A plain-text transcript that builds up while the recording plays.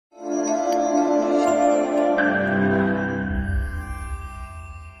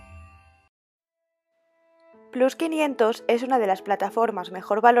Plus500 es una de las plataformas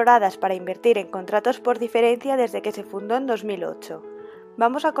mejor valoradas para invertir en contratos por diferencia desde que se fundó en 2008.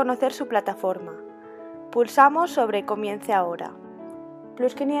 Vamos a conocer su plataforma. Pulsamos sobre Comience ahora.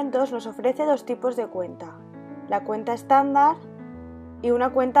 Plus500 nos ofrece dos tipos de cuenta, la cuenta estándar y una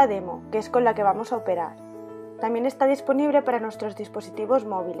cuenta demo, que es con la que vamos a operar. También está disponible para nuestros dispositivos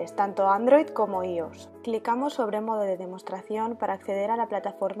móviles, tanto Android como iOS. Clicamos sobre modo de demostración para acceder a la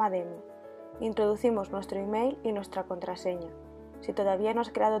plataforma demo. Introducimos nuestro email y nuestra contraseña. Si todavía no has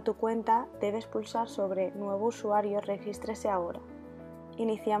creado tu cuenta, debes pulsar sobre Nuevo usuario, regístrese ahora.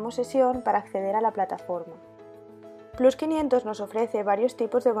 Iniciamos sesión para acceder a la plataforma. Plus500 nos ofrece varios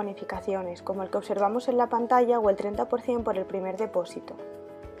tipos de bonificaciones, como el que observamos en la pantalla o el 30% por el primer depósito.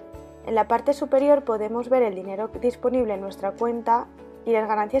 En la parte superior podemos ver el dinero disponible en nuestra cuenta y las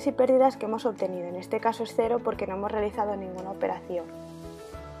ganancias y pérdidas que hemos obtenido. En este caso es cero porque no hemos realizado ninguna operación.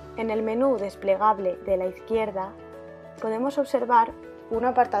 En el menú desplegable de la izquierda podemos observar un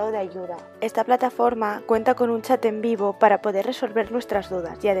apartado de ayuda. Esta plataforma cuenta con un chat en vivo para poder resolver nuestras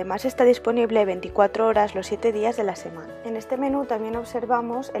dudas y además está disponible 24 horas los 7 días de la semana. En este menú también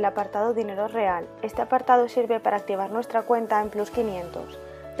observamos el apartado Dinero Real. Este apartado sirve para activar nuestra cuenta en Plus500.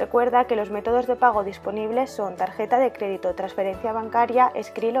 Recuerda que los métodos de pago disponibles son tarjeta de crédito, transferencia bancaria,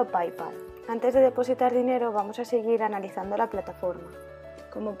 Skrill o PayPal. Antes de depositar dinero vamos a seguir analizando la plataforma.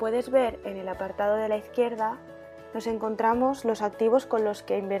 Como puedes ver en el apartado de la izquierda, nos encontramos los activos con los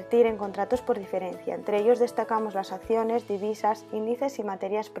que invertir en contratos por diferencia. Entre ellos destacamos las acciones, divisas, índices y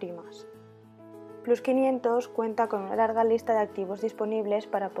materias primas. Plus500 cuenta con una larga lista de activos disponibles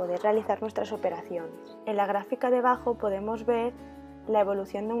para poder realizar nuestras operaciones. En la gráfica de abajo podemos ver la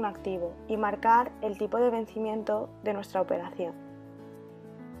evolución de un activo y marcar el tipo de vencimiento de nuestra operación.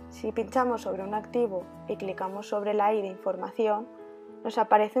 Si pinchamos sobre un activo y clicamos sobre la I de información, nos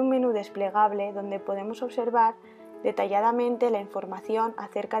aparece un menú desplegable donde podemos observar detalladamente la información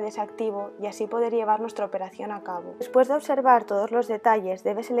acerca de ese activo y así poder llevar nuestra operación a cabo. Después de observar todos los detalles,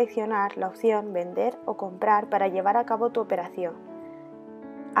 debes seleccionar la opción Vender o Comprar para llevar a cabo tu operación.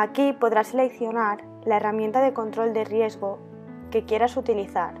 Aquí podrás seleccionar la herramienta de control de riesgo que quieras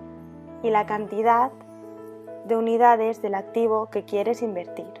utilizar y la cantidad de unidades del activo que quieres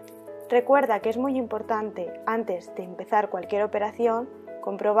invertir. Recuerda que es muy importante, antes de empezar cualquier operación,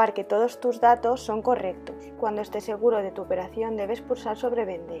 comprobar que todos tus datos son correctos. Cuando estés seguro de tu operación, debes pulsar sobre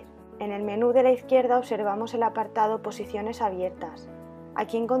Vender. En el menú de la izquierda observamos el apartado Posiciones abiertas.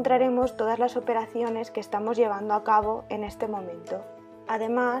 Aquí encontraremos todas las operaciones que estamos llevando a cabo en este momento.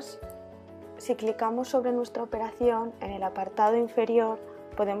 Además, si clicamos sobre nuestra operación, en el apartado inferior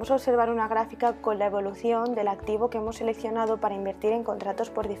podemos observar una gráfica con la evolución del activo que hemos seleccionado para invertir en contratos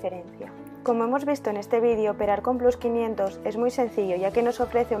por diferencia. Como hemos visto en este vídeo, operar con Plus500 es muy sencillo ya que nos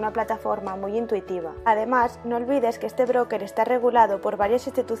ofrece una plataforma muy intuitiva. Además, no olvides que este broker está regulado por varias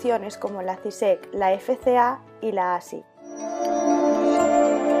instituciones como la CISEC, la FCA y la ASIC.